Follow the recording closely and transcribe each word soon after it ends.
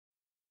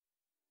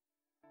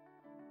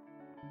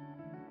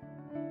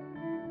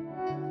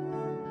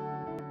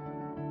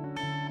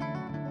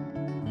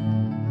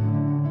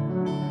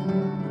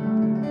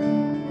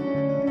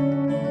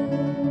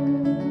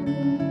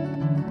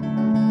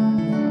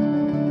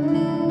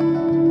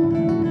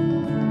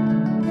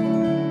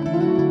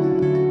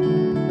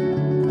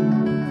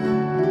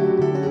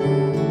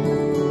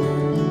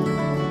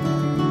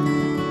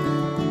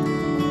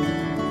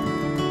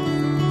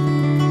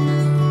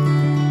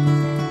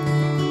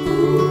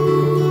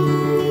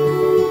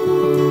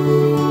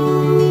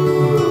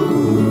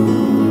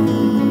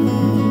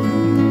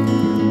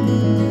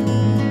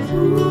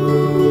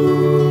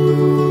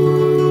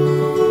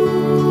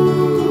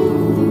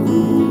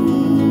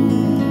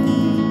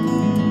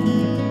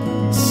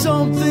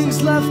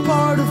things left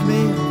part of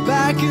me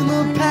back in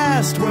the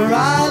past, where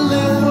I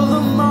lived for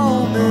the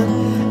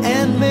moment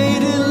and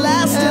made it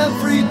last.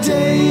 Every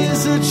day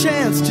is a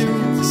chance to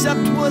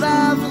accept what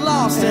I've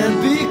lost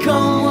and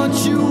become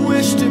what you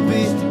wish to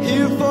be.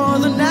 Here for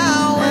the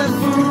now, and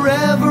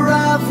forever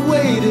I've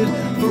waited,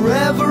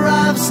 forever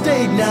I've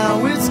stayed.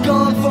 Now it's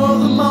gone for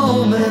the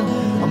moment,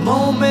 a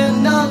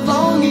moment not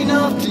long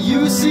enough to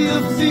you see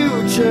a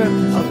future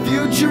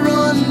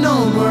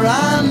unknown, where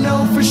I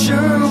know for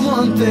sure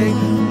one thing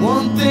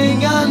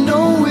I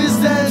know is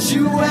that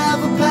you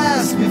have a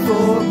past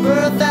before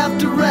birth,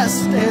 after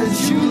rest.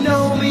 And you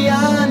know me,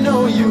 I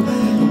know you,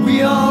 and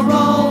we are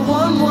all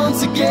one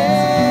once again,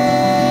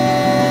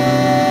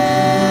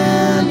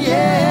 yeah.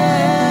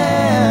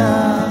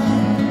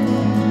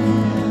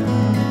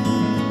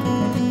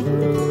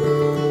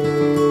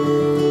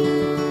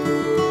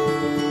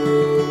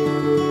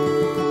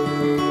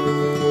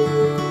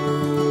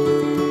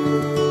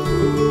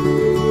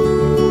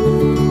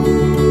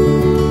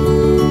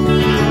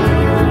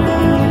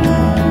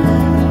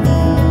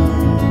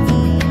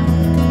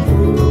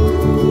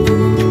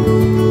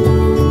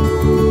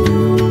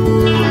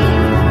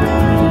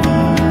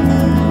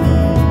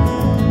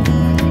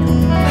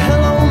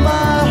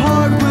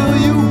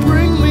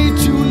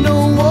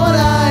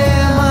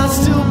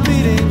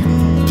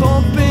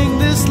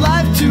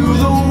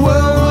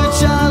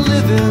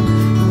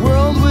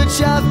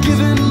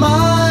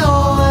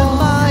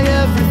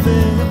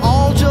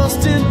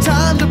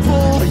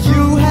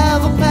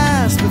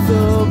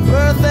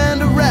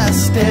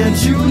 And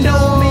you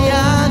know me,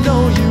 I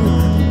know you,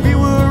 we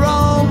were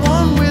all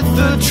one with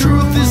the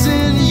truth is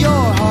in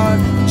your heart.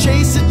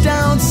 Chase it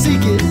down,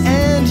 seek it,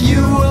 and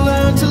you will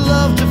learn to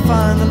love to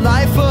find the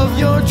life of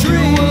your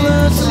dreams. You will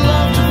learn to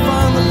love to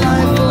find the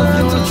life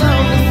of your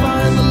dreams.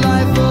 Find the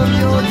life of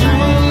your dreams. You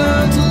will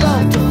learn to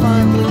love to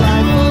find the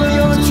life of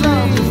your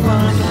dreams. To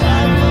find the life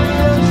of your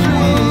dreams. You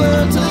will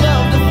learn to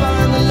love to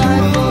find the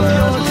life of your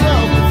dreams.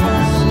 To find the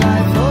life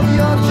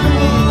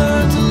of your dreams. You will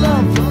learn to love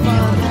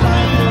to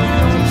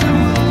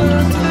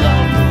find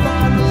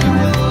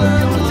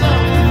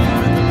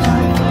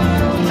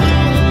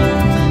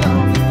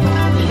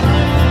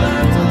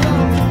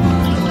the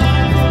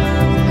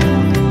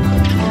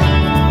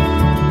life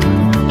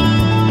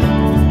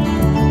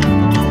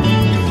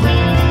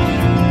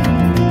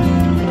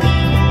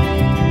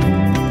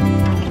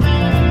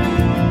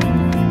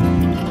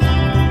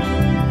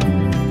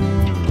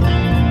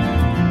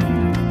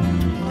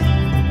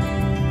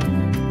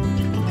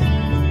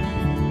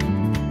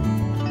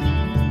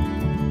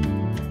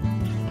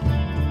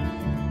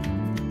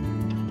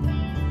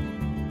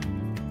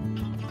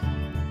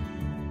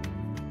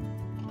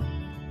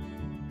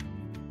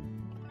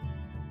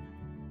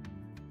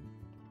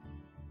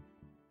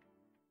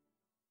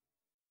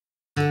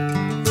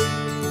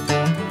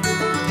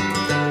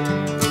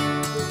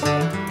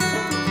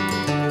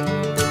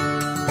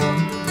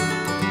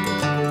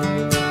your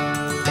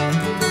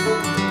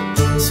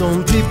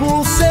Some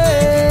people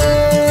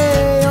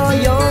say you're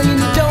young and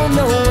you don't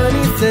know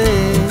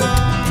anything,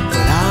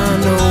 but I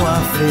know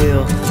I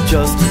feel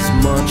just as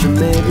much or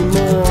maybe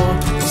more.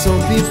 Some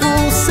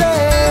people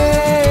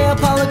say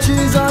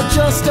apologies are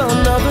just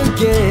another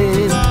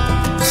game.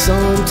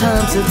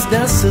 Sometimes it's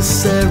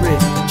necessary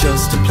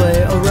just to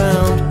play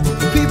around.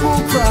 People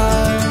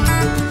cry,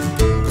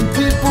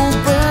 people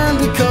burn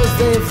because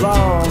they've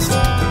lost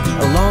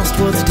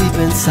what's deep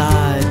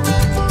inside.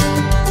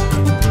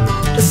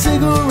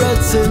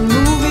 Cigarettes and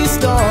movie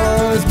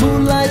stars,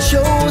 moonlight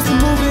shows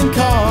and moving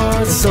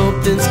cars.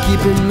 Something's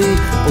keeping me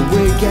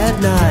awake at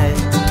night,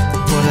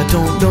 but I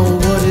don't know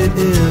what it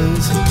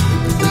is.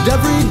 And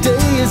every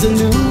day is a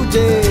new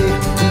day,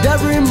 and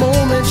every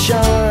moment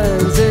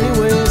shines.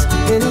 Anyways,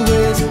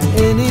 anyways,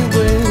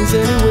 anyways,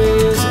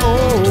 anyways,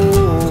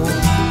 oh.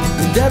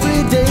 And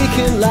every day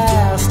can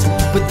last,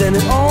 but then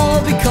it all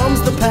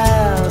becomes the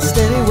past.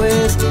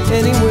 Anyways,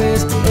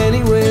 anyways,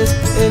 anyways,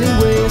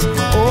 anyways,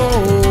 oh.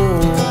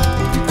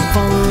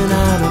 Falling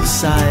out of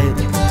sight,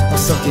 I'll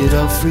suck it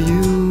up for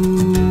you.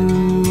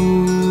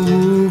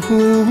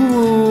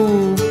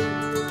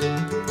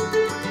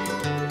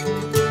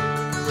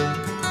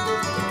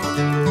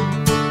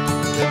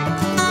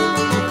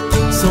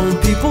 Some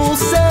people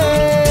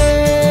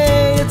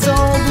say it's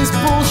all this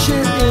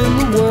bullshit in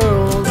the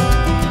world.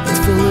 It's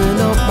filling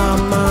up my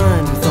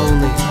mind with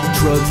only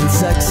drugs and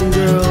sex and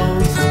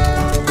girls.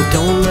 But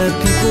don't let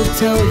people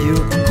tell you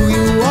who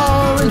you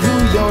are and who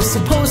you're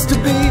supposed to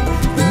be.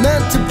 You're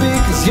meant to be,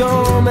 cause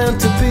you're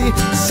meant to be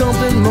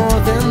something more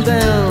than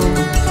them.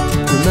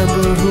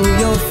 Remember who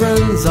your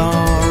friends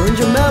are, and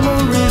your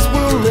memories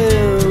will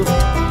live.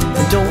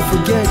 And don't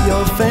forget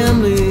your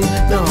family,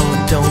 no,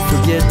 don't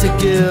forget to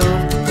give.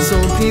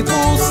 Some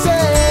people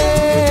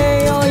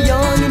say you're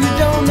young and you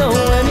don't know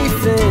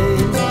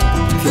anything.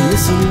 If you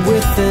listen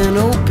with an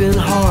open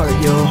heart,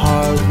 your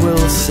heart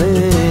will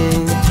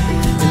sing.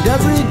 And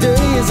every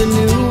day is a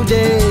new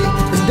day,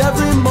 and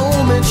every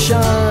moment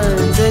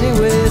shines.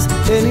 Anyways,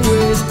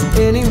 anyways,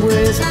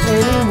 anyways,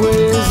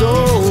 anyways,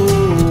 oh.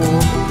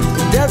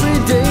 And every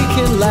day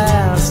can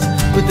last,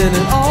 but then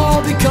it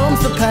all becomes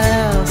the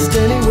past.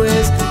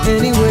 Anyways,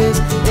 anyways,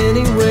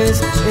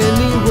 anyways,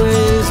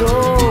 anyways.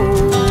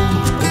 Oh,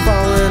 I'm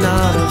falling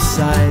out of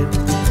sight.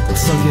 I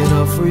sung it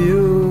up for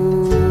you.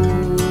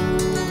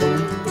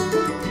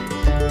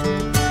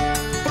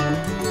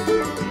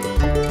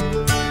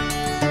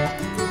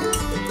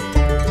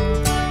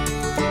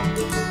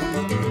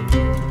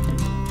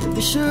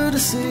 Be sure to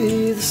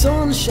see the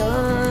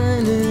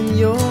sunshine in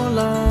your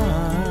life.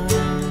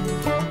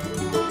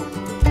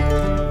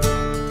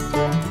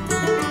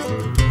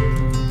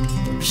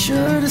 Be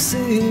sure to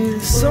see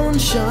the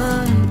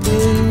sunshine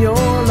in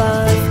your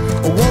life.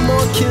 Oh, one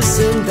more kiss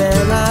and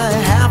then I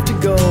have to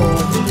go.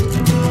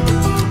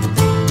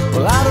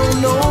 Well, I don't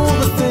know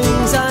the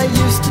things I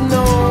used to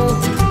know.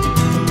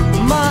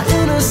 My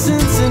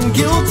innocence and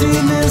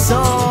guiltiness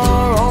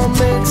are all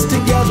mixed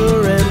together,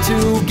 and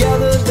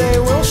together they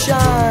will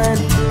shine.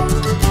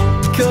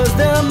 'Cause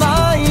they're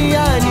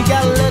mine, you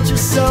gotta let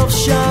yourself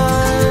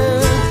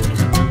shine.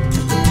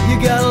 You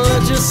gotta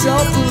let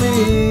yourself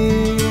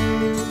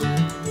believe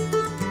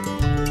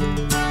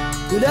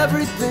that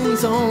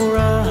everything's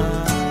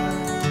alright.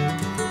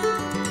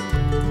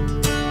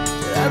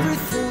 That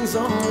everything's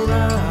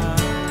alright.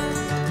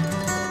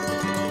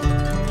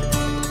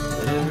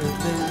 That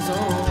everything's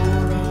alright.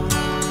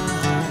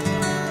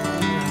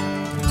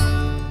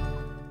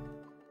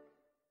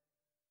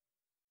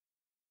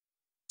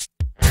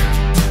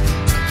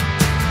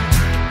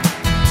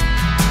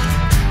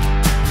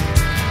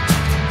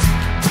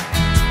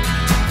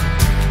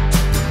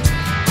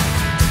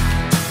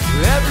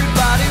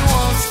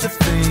 To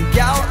think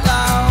out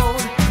loud,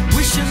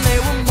 wishing they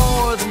were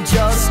more than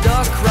just a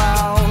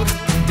crowd.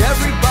 And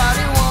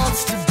everybody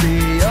wants to be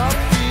up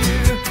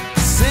here,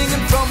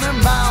 singing from their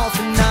mouth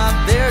and not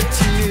their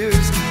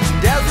tears.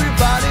 And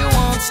everybody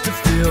wants to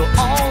feel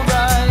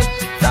alright,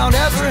 without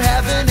ever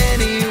having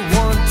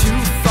anyone to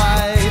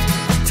fight.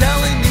 I'm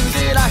telling you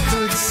that I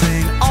could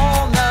sing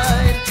all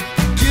night,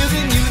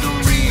 giving you the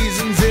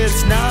reasons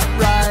it's not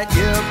right.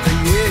 Yeah,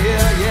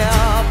 yeah, yeah.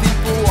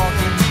 People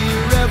walking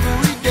here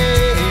every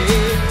day,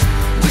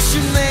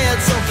 they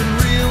had something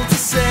real to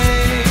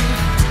say,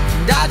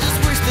 and I just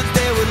wish that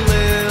they would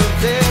live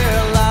their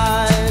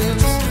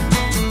lives.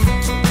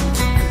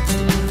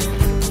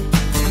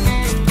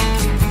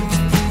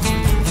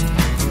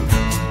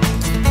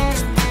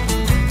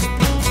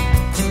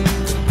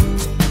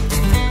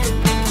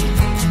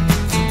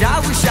 And I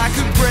wish I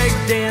could break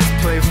dance,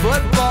 play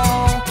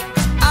football.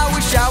 I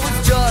wish I was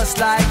just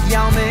like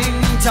Yao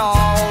Ming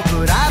Tall,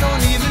 but I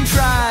don't even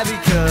try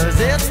because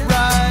it's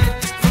right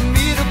for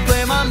me to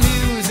play my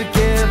music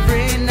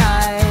every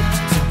night.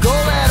 So go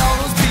let all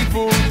those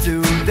people do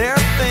their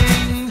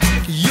thing.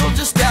 You'll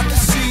just have to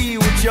see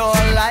what your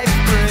life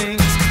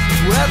brings.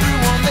 To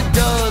everyone that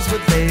does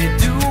what they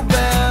do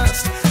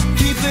best,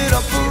 keep it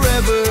up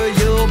forever,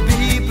 you'll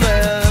be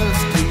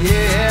blessed.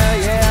 Yeah,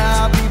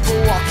 yeah, people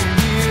walking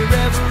here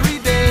every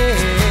day,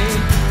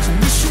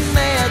 wishing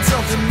they had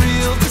something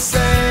real to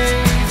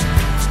say.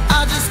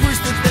 I just wish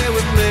that they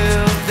would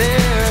live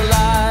their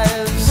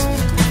lives.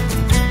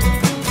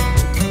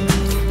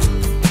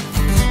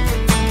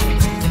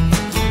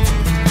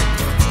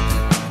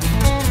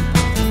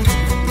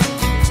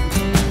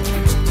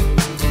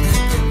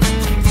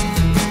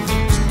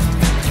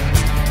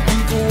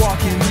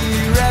 Walking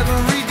here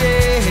every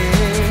day,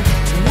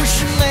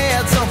 wishing they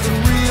had something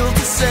real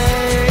to say.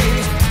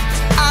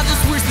 I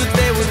just wish that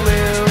they would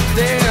live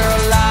their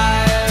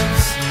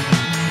lives.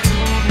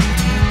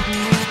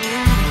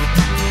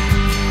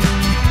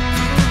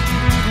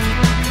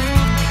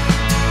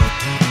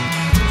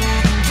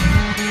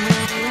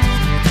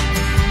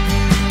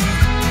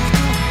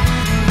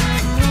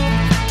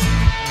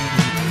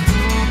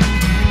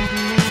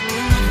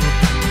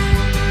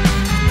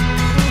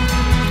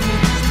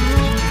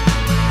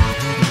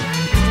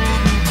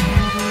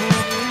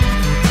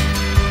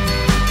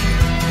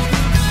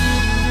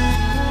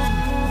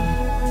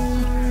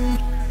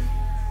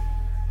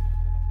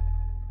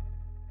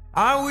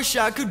 I wish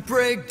I could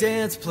break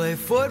dance, play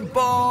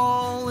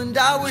football, and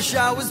I wish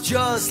I was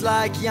just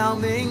like Yao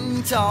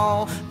Ming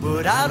Tall.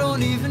 But I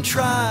don't even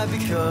try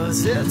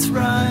because it's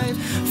right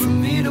for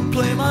me to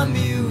play my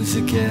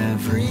music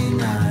every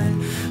night.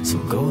 So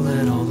go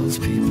let all those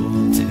people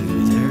do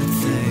their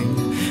thing.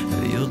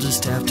 You'll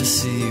just have to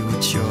see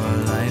what your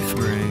life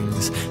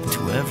brings. And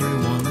to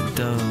everyone that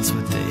does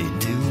what they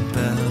do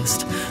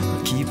best,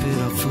 keep it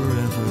up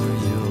forever,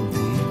 you'll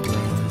be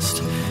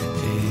blessed.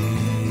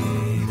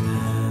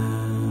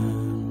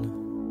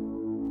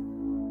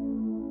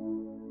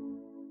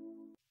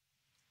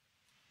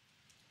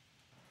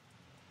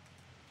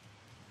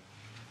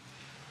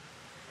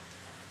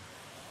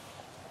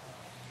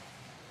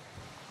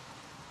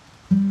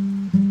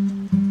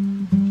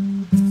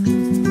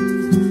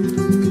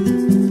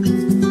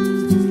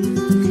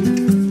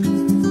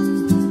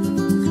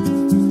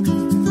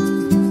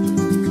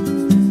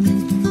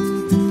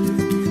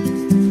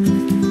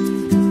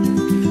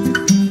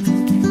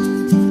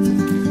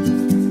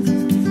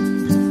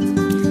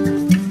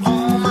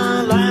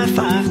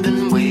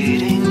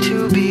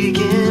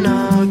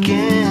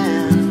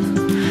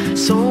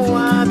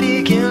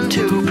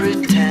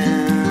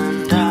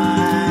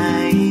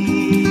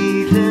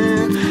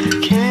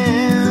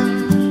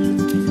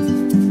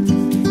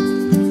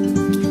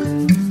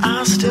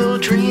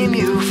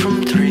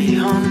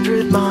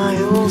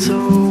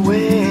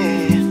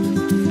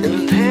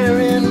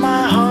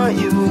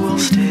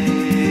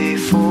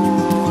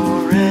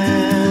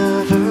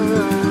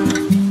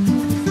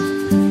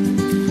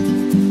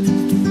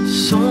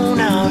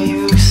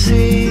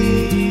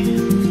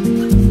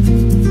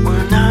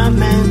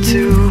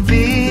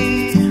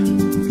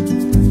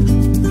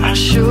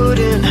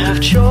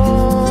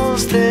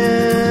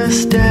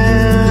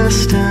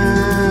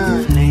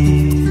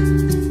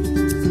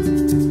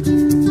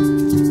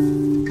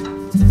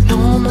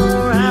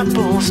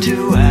 apples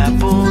to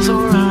apples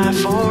or eye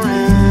for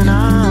an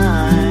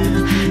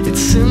eye.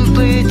 It's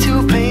simply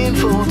too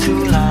painful to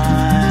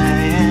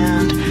lie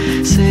and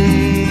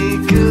say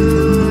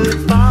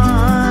goodbye.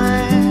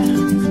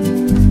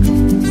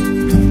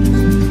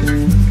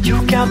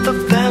 You got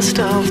the best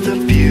of the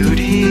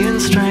beauty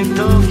and strength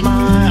of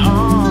my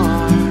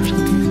heart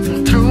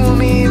and threw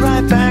me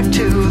right back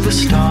to the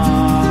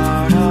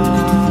start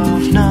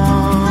of nothing.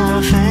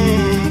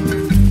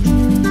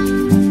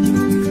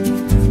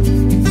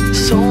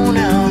 So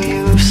now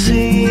you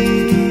see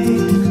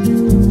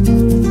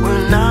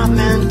we're not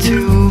meant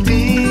to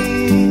be.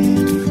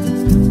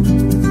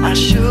 I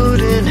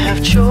shouldn't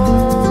have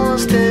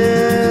chose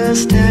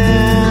this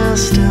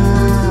destiny.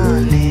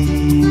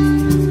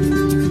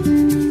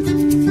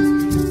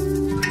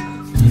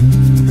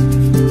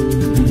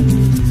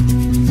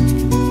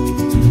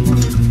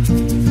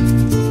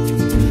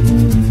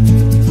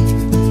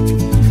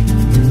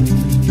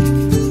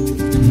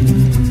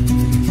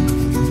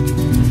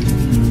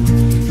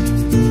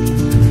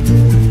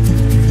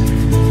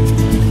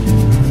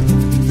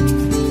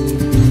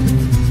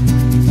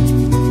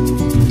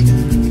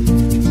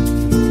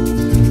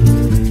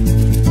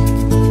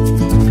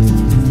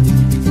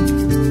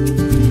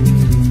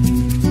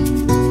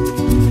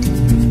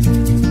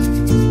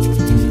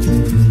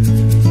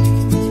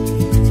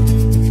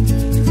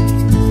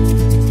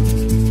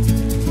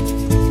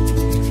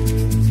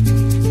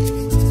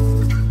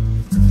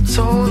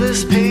 So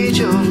this page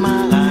of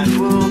my life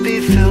will be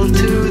filled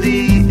to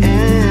the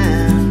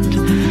end.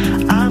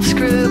 I've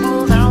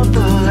scribbled out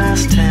the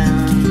last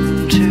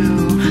 10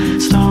 to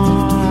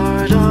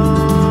start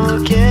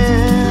again.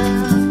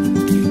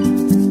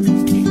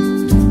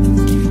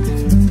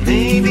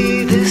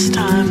 Maybe this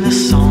time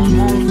this song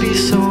won't be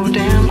so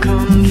damn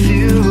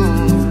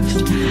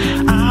confused.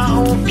 I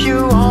hope you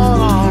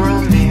all are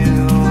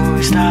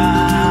amused.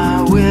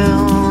 I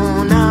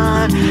will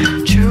not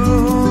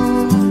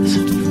choose.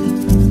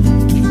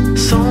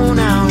 So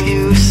now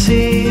you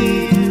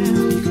see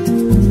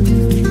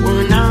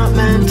we're not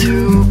meant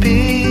to be.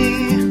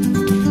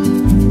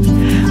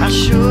 I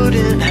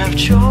shouldn't have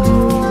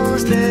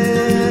chose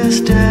this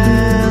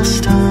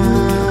destiny.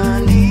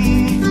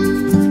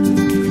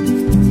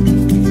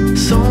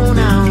 So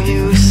now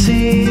you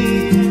see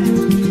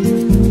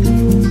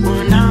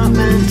we're not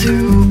meant to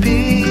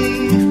be.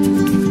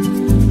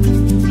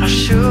 I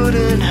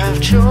shouldn't have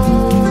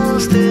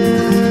chose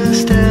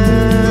this destiny.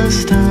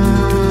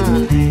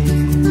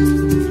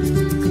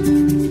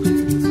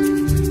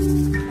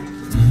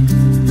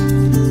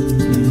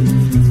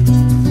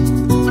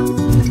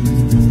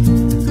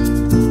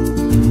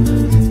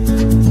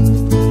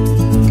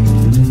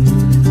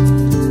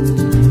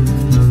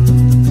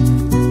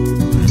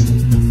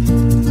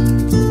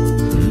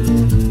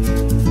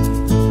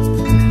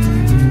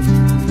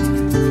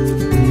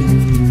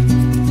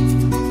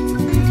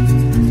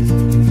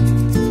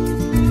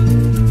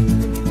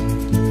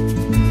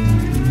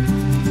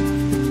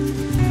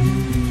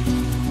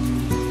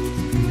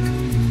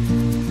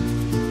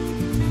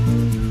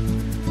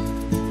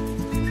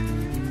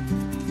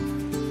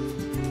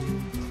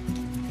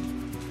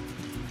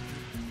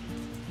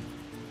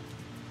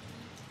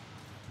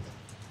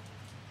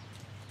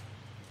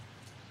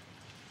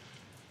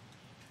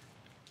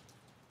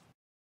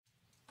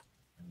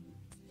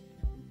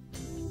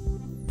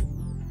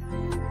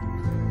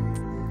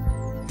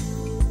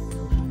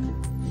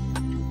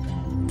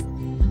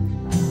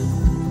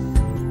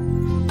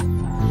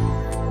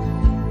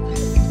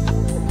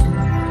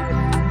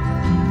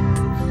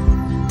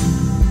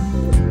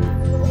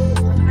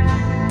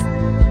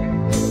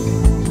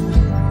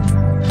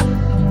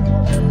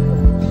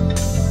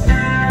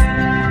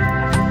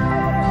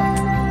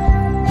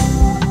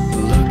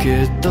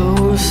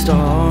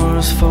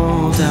 Stars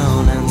fall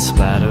down and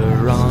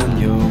splatter on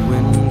your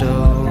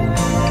window.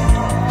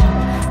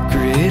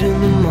 Create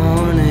in the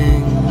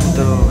morning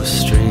those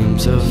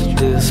streams of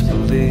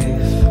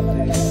disbelief.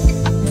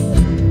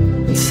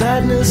 And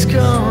sadness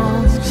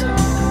comes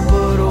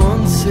but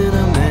once in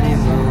a many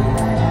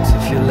moons.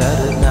 If you let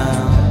it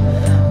now,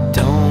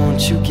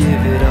 don't you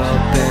give it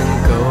up and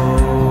go.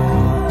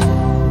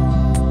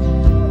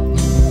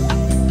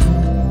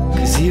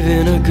 'Cause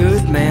even a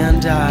good man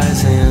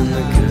dies and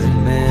the good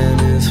man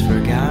is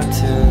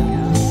forgotten.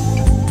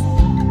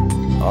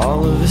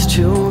 All of his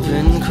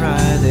children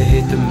cry, they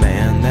hate the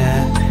man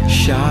that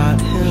shot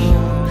him.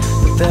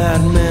 But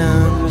that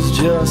man was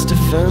just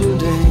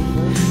defending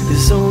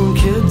his own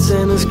kids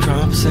and his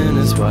crops and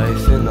his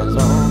wife in the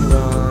long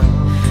run.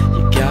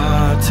 You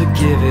got to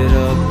give it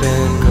up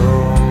and go.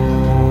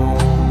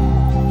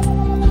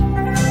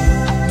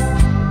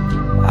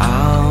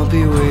 I'll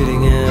be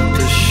waiting at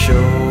the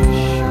show.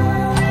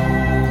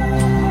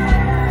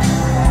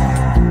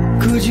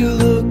 Could you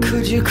look,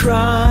 could you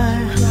cry,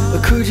 or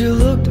could you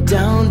look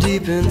down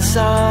deep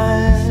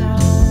inside?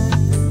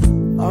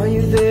 Are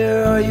you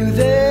there, are you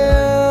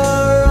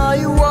there, are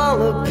you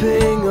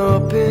walloping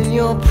up in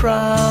your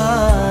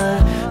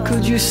pride?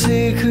 Could you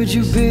see, could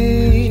you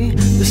be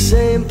the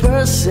same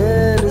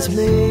person as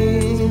me?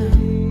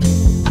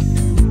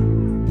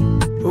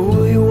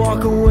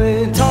 walk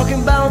away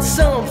talking about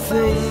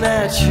something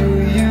that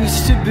you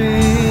used to be?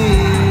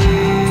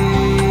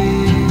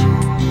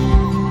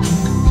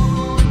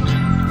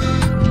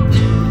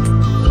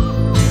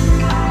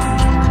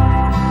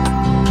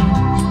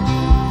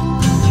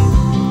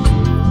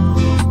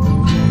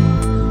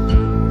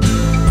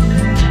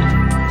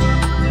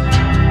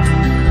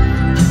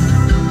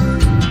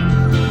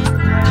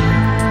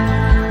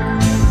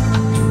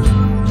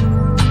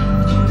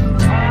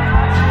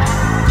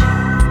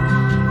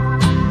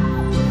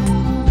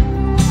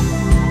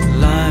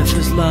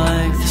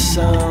 Like the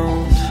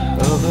sound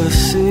of a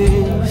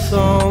sea with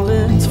all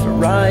its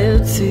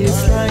variety,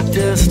 it's like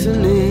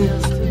destiny.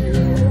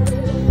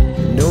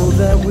 Know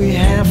that we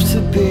have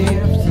to be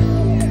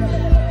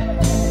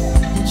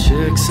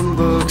chicks and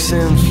books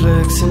and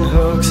flicks and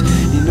hooks.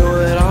 You know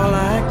that all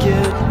I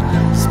get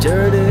is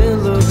dirty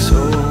looks.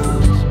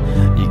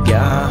 Oh, you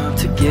got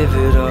to give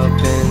it up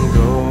and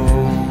go.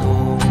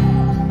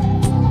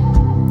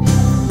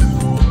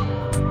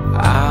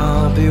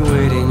 I'll be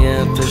waiting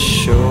at the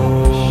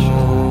show.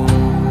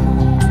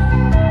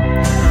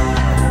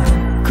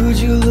 Could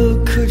you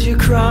look, could you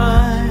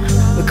cry,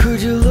 or could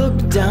you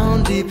look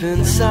down deep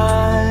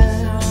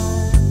inside?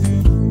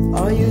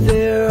 Are you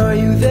there, are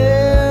you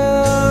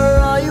there, or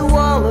are you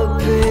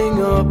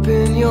walloping up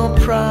in your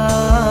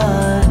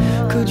pride?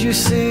 Could you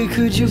see,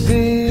 could you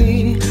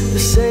be the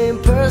same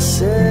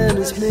person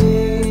as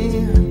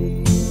me?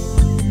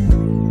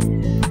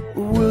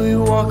 Or will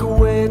you walk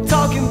away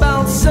talking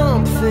about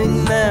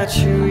something that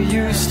you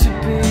used to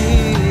be?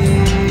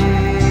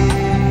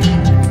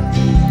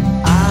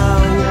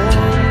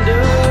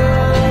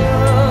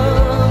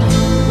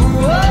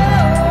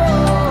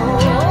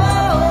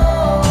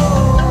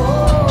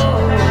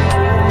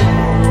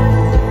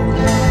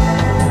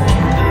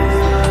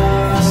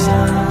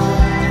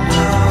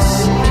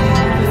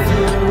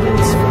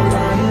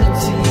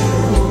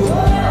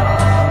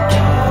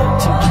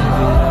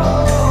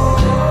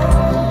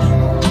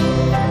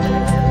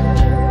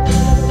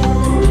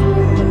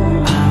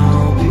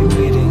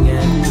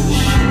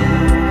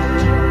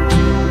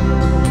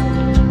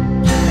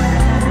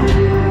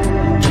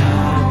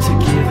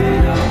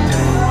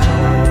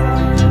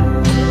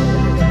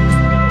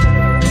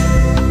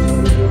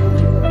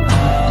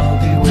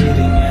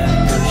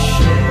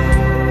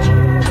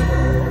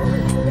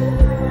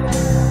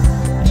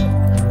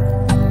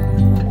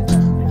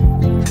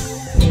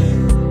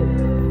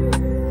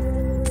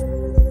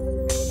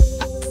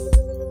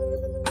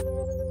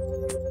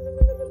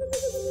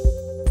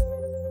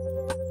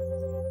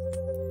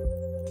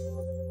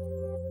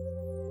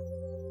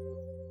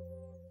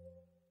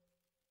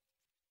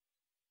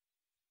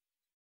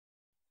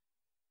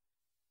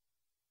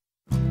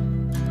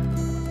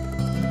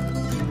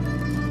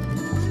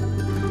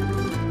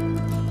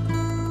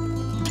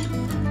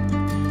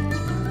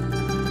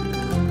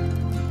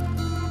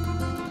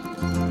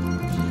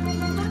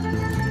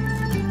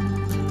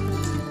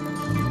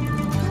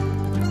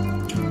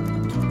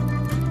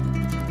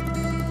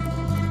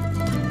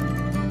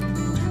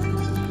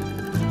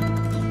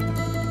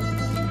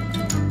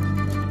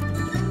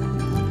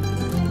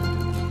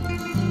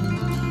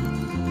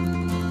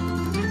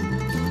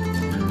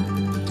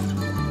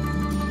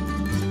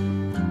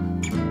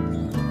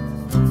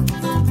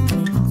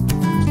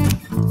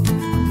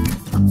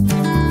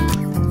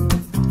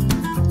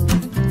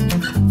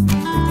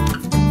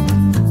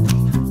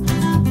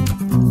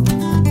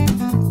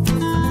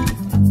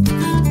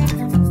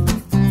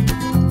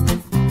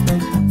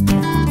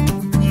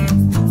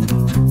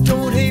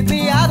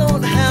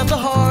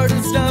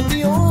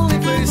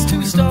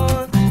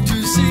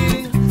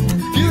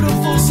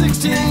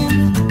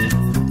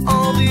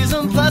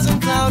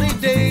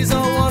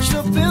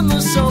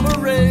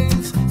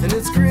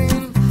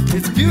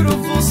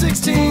 Beautiful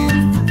 16.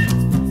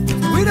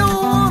 We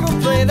don't wanna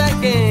play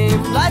that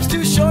game. Life's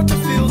too short to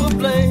feel the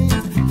blame.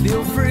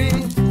 Feel free.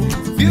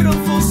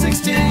 Beautiful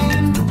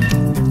 16.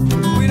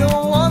 We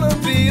don't wanna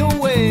be a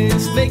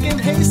waste. Making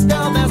haste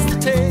now, that's the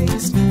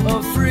taste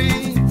of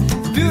free.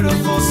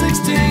 Beautiful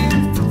 16.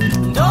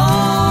 And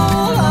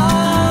all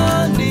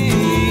I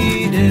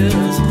need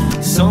is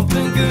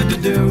something good to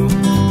do,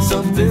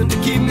 something to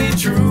keep me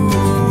true.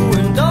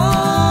 And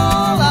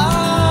all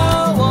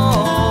I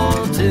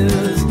want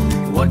is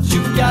what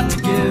you got to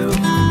give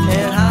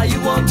and how you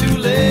want to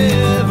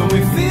live. And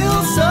we feel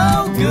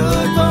so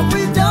good, but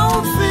we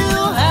don't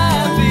feel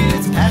happy.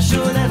 It's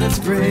passion and it's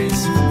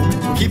grace.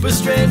 Keep a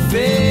straight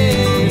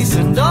face,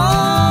 and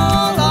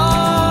all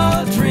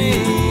our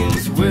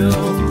dreams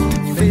will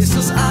face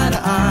us eye to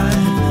eye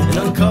and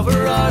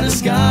uncover our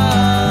disguise.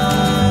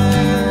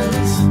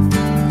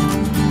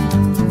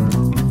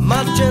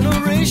 My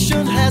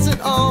generation has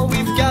it all.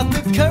 We've got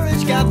the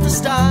courage, got the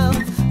style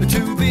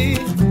to be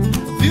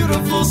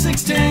beautiful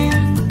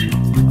 16.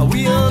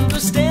 We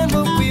understand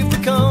what we've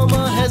become,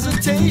 a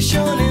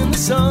hesitation in the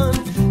sun,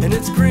 and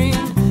it's green,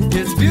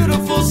 it's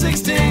beautiful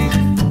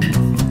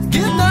 16.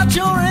 Give not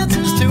your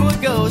answers to a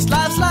ghost.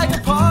 Life's like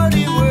a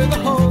party, we're the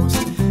host.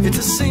 It's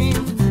a scene,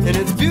 and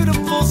it's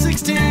beautiful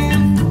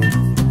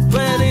 16.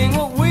 Planning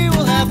what we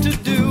will have to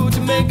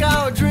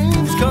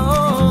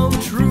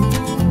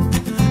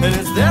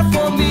there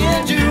for me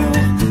and you.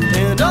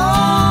 And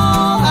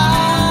all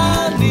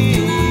I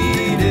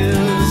need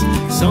is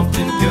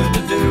something good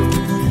to do,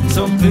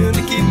 something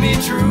to keep me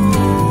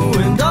true.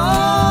 And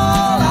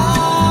all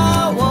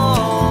I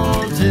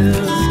want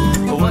is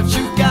what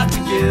you got to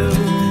give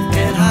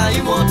and how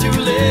you want to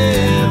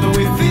live. And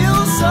we feel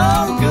so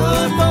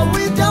good, but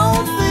we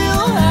don't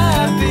feel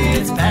happy.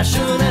 It's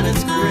passion and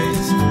it's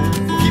grace.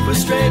 Keep a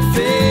straight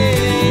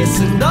face,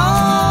 and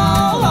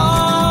all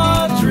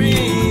our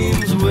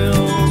dreams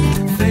will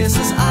face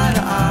us eye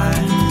to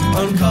eye,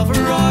 uncover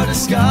our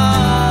disguise.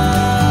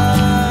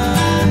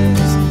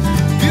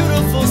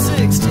 Beautiful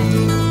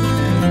 16.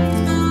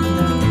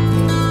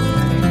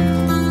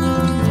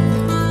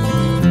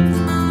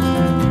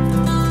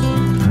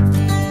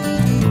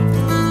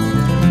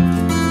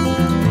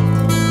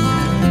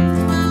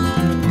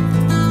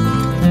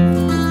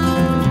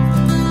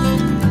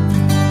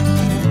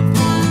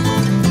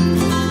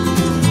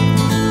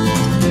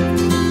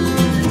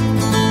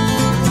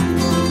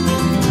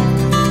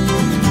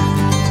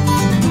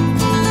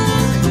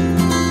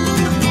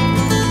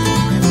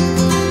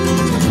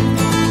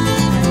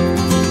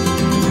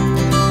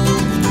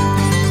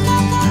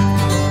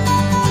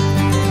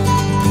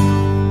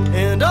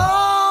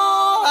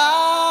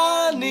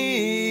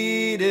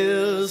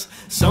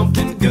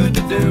 Something good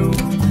to do,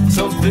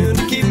 something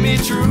to keep me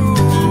true.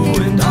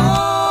 And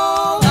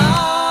all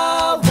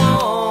I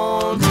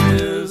want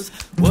is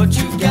what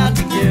you got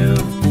to give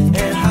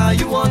and how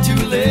you want to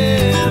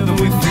live. And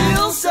we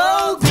feel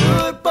so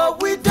good, but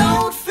we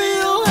don't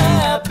feel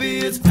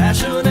happy. It's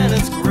passion and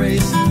it's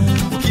grace.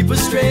 We'll keep a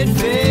straight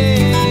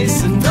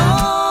face, and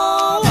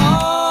all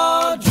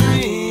our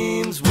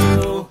dreams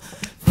will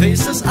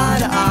face us eye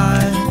to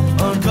eye,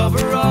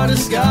 uncover our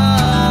disguise.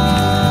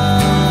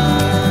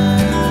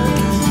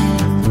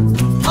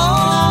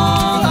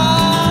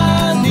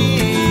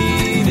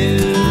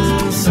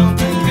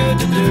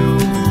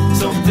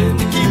 Something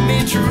to keep me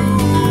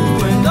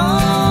true, and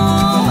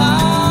all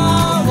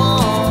I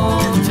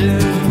want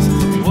is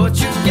what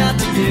you got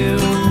to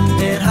give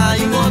and how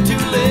you want to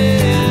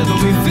live.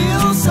 And we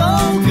feel so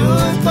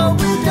good, but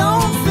we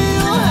don't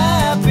feel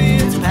happy.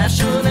 It's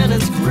passion and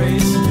it's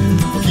grace.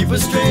 We'll keep a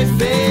straight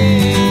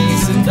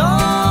face, and all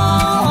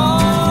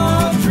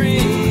our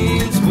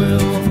dreams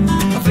will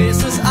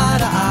face us eye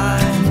to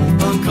eye,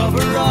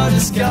 uncover our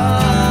disguise,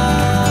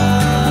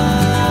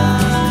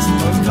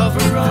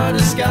 uncover our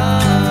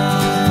disguise,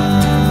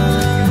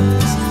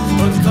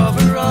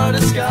 uncover our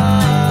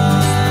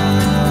disguise,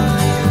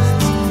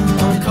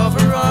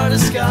 uncover our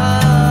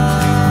disguise.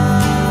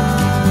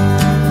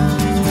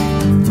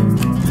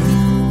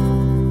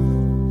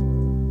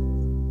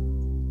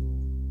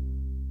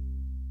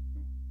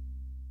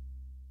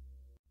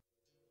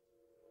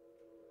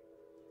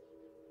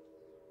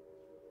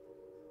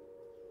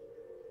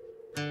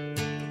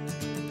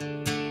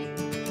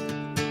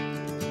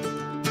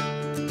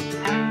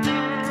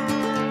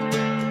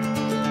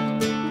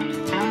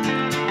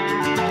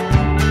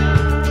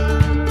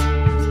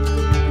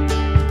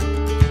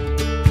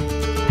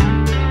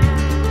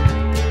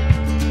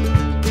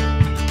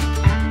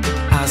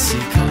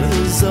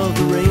 Of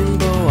the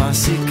rainbow, I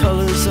see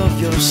colors of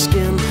your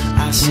skin.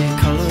 I see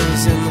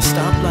colors in the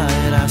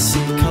stoplight, I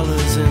see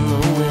colors in the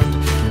wind.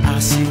 I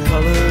see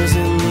colors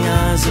in the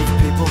eyes of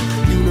people,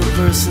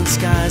 universe and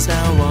skies.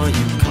 Now are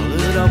you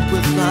colored up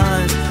with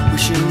lies,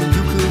 wishing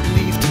you could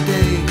leave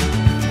today?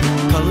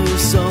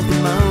 Colors of the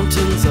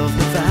mountains of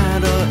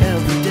Nevada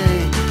every day.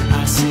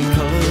 I see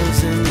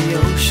colors in the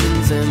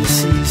oceans and the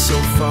sea so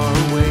far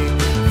away.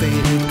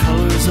 Faded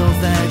colors of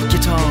that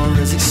guitar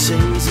as he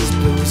sings his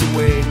blues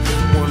away.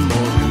 One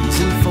more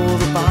reason for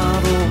the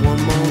bottle,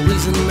 one more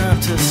reason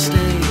not to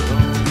stay.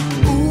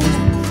 Ooh,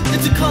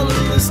 it's a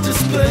colorless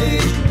display.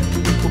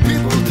 What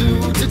people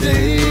do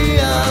today,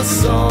 I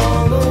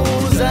saw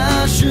those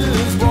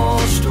ashes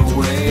washed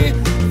away.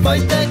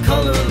 Fight that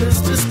colorless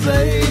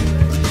display,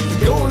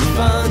 go and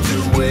find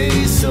your way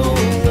so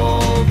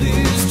all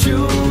these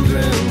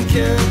children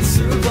can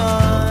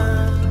survive.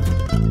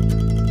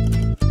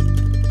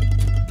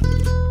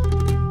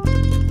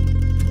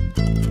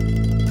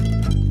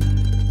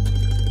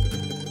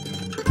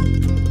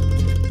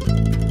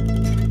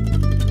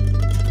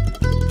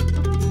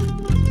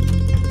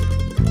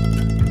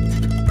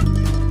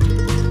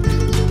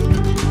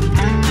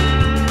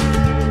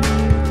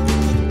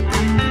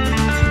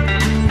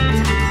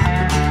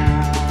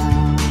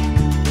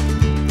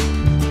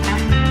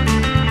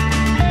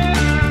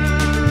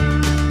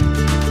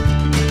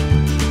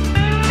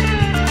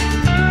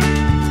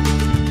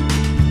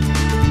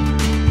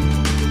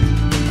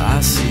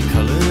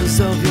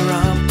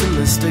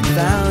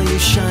 Value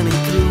shining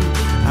through.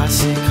 I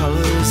see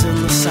colors in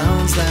the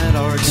sounds that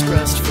are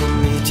expressed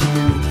from me to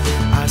you.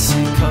 I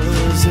see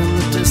colors in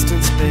the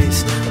distant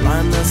space, a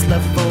line that's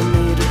left for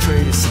me to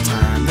trace, a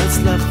time that's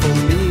left for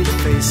me to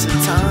face, a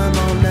time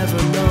I'll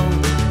never know.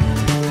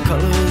 The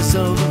colors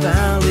of the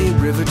valley,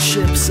 rivered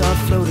ships are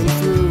floating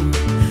through.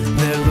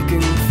 They're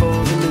looking for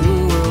the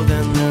new world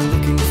and they're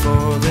looking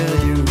for their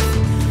youth.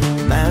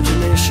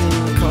 Imagination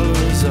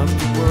colors up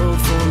the world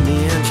for me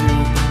and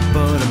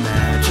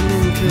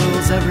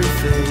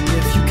anything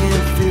if you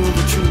can't feel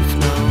the truth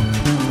now.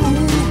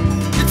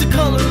 Ooh, it's a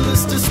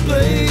colorless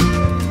display.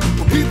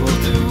 What people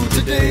do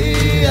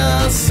today,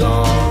 I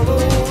saw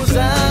those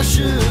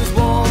ashes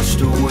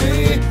washed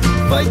away.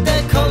 Fight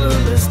that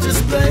colorless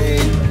display.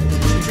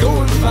 Go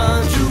and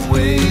find your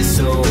way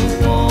so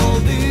all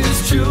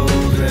these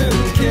children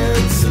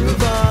can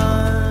survive.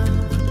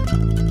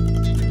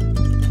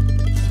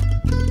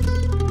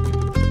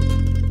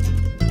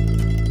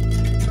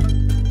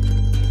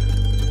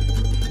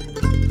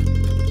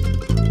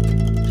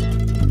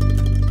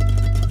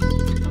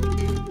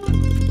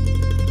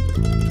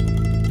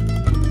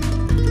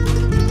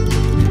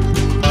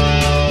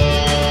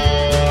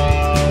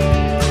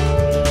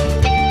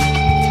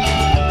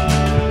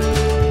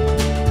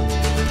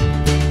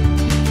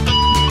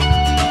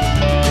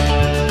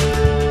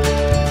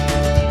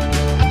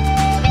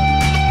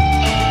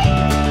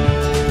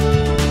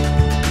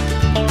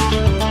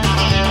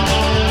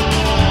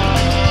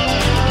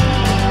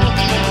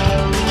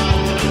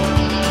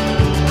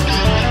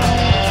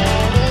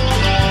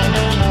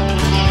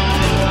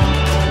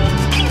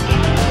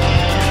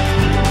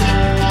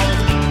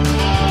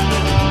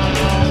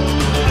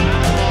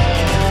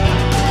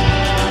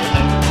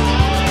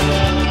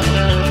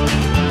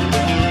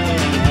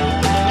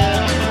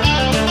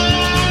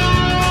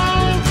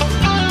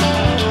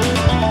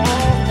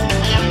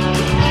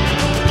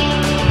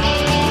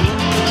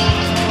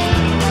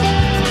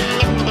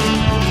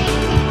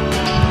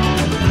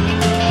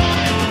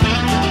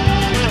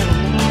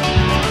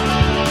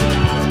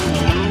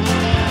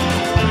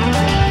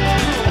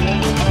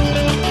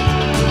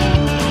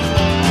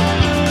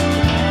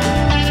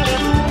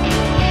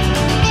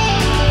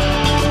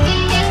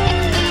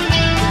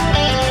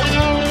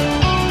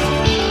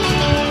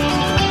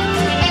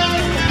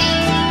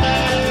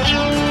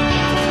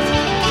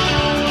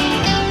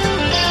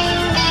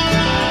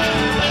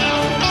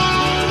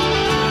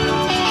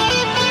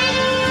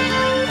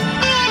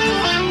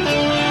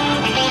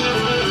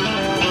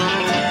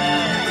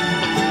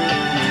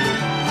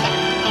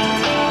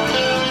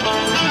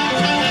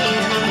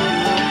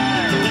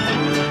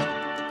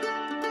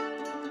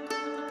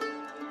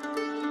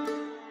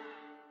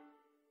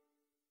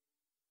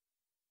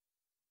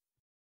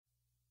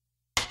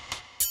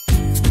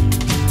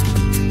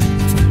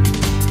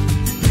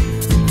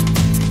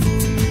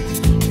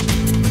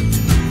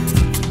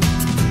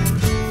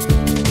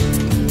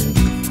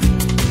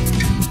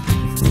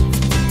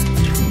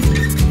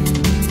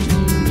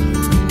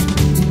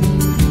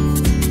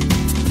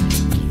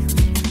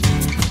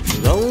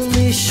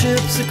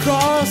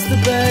 Across the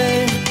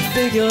bay,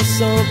 figure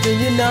something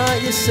you're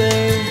not, you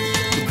say.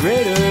 The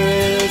greater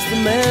is the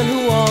man who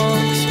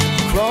walks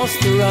across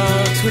the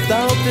rocks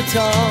without the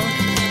talk,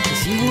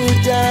 'cause he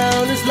would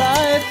down his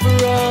life for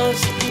us,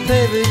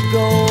 pave it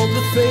gold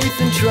with faith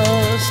and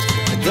trust.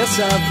 I guess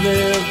I've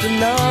lived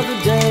another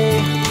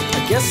day, I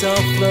guess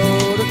I'll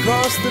float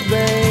across the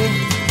bay.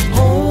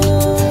 Home,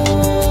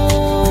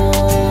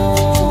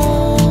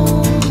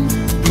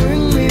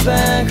 bring me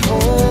back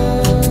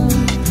home,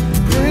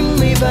 bring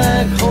me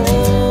back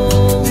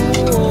home,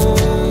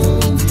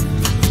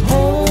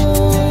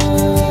 home,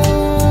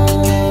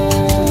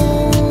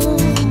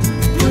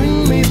 bring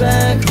me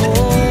back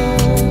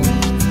home,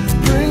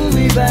 bring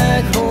me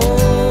back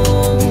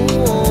home.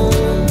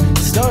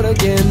 Start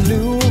again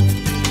new,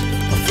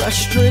 a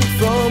fresh drink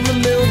from the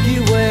Milky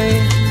Way,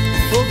 a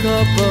full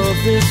cup of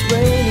this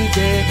rainy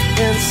day,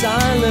 and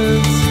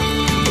silence,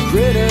 a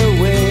greater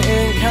way,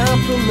 and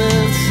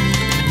compliments.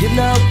 Give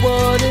not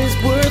what is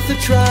worth a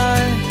try,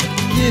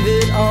 give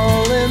it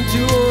all and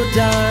do or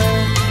die.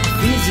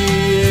 Easy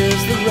is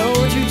the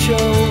road you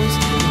chose,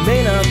 you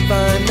may not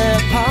find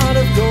that pot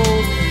of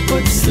gold,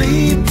 but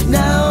sleep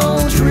now,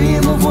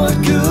 dream of what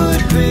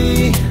could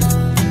be,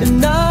 and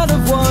not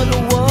of what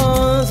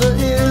was or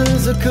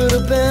is or could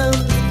have been,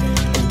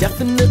 and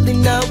definitely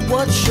not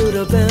what should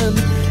have been.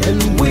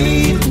 And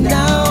weep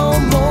now,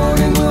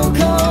 morning will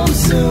come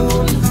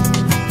soon,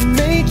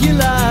 make your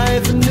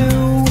life a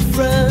new,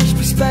 fresh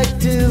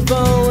perspective,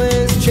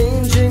 always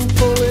changing,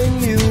 pulling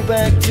you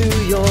back to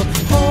your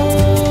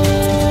home.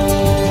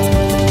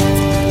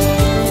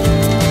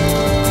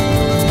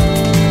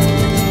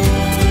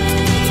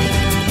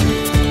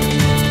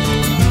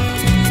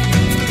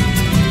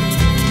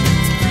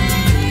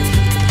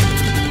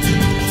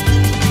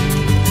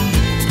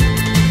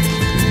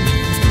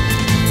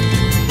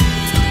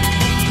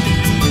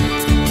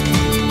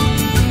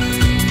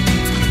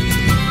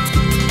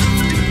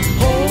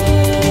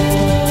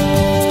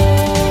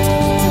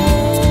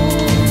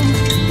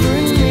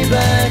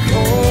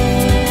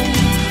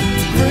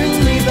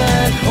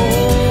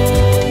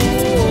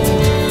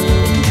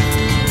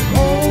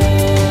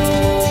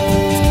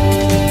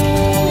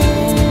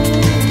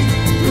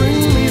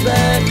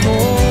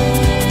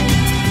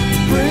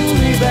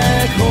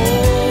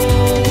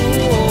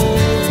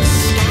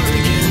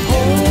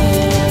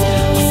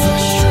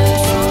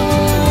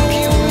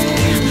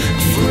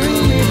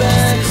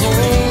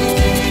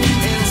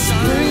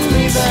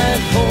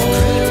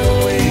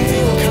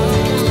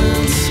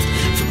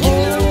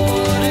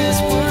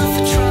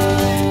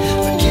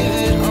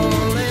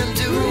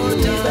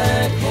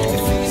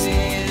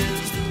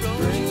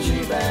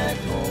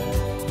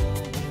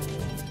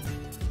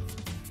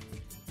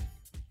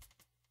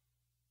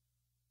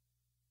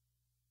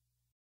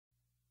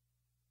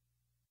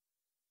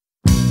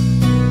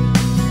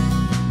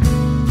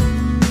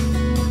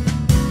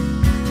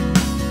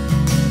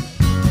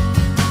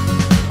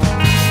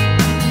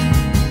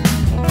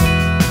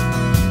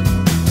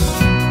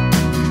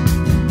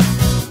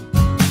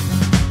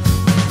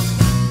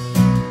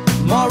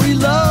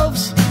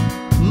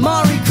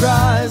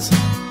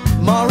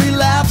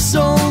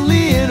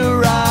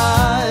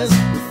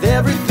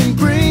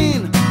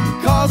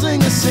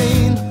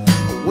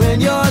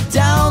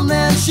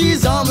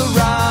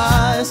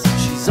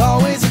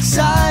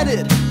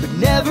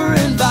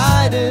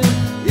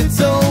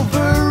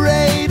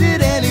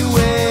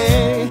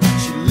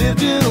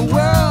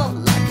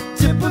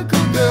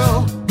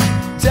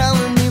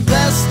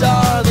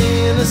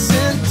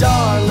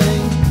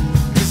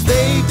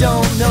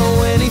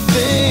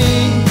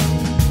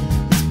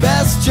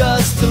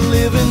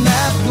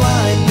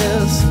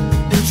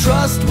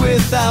 trust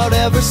without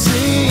ever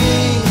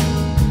seeing.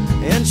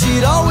 And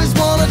she'd always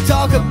want to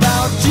talk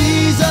about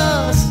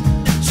Jesus,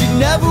 she'd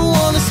never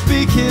want to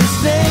speak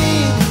his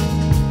name.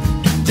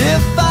 And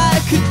if I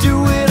could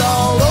do it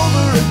all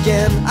over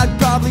again, I'd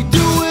probably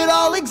do it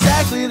all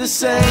exactly the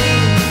same.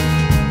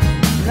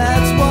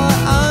 That's why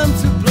I'm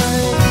to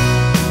blame.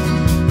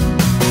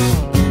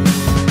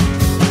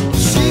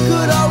 She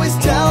could always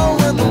tell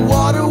when the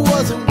water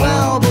wasn't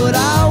well, but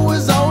I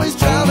was always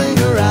drowning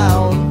her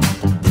out.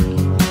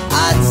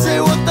 I'd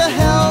say what the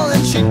hell,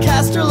 and she'd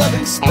cast her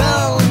loving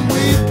spell, and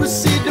we'd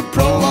proceed to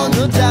prolong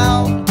the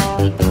doubt.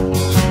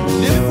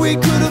 And if we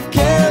could have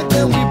cared,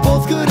 then we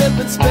both could have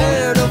been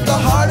spared of the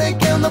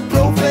heartache and the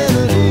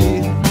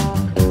profanity.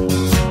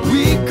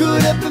 We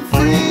could have been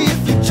free if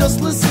you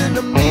just listened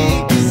to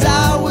me, 'cause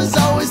I was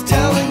always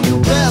telling you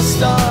best,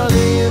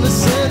 darling,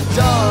 innocent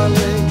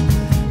darling,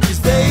 'cause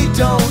they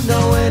don't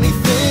know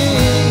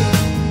anything.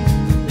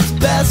 It's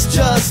best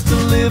just to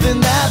live in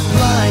that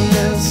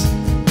blindness,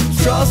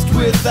 trust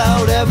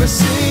without ever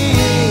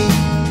seeing.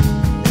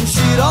 And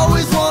she'd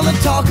always want to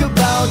talk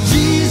about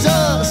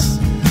Jesus,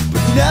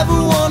 but never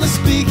want to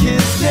speak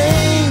his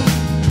name.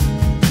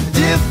 And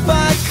if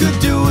I could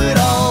do it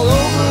all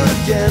over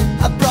again,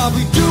 I'd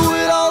probably do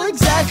it all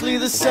exactly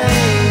the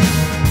same.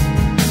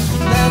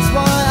 And that's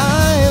why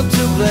I am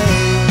to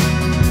blame.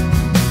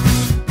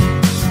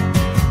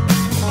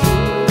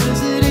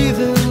 Is it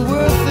even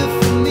worth it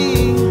for me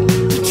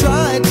to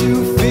try to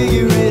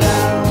figure it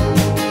out?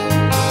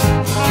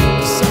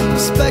 Some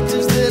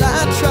perspectives that I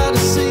try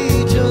to see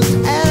just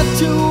add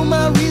to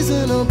my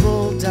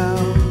reasonable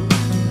doubt.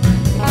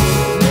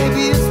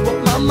 Maybe it's what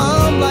my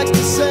mom likes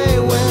to say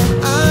when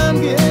I'm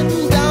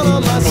getting down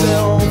on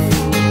myself.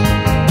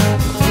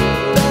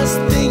 Best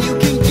thing you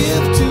can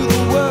give to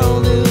the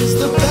world is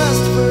the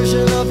best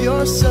version of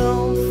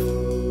yourself.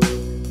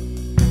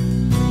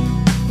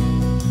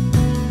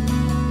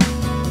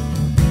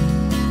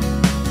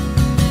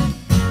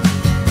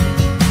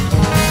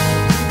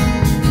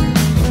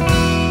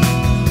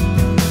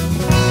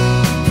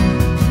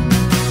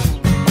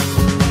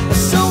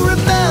 So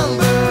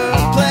remember,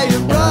 play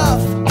it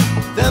rough,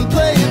 then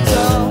play it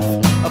tough.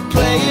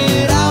 Play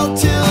it out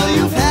till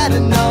you've had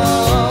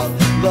enough.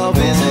 Love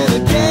isn't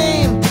a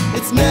game,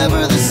 it's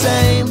never the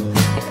same,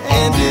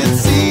 and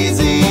it's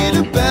easy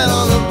to bet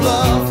on a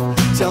bluff.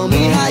 Tell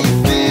me how you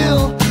feel,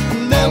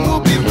 and then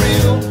we'll be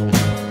real.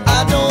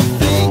 I don't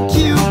think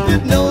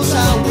Cupid knows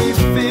how we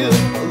feel.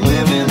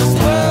 Live in this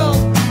world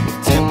with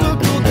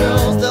typical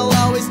girls. They'll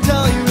always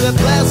tell you that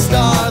blessed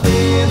are the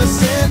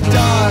innocent,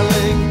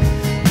 darling,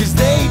 'cause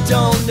they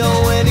don't know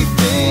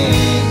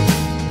anything.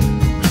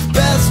 It's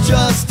best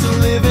just to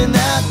live in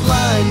that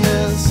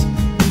blindness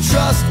and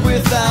trust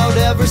without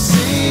ever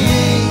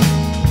seeing.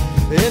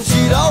 And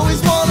she'd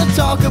always want to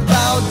talk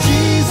about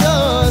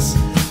Jesus,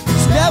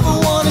 she'd never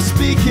want to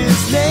speak his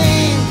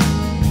name.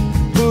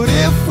 But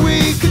if we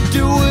could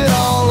do it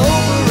all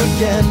over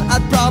again,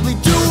 I'd probably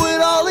do it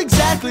all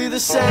exactly the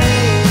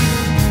same.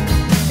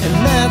 And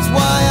that's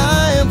why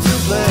I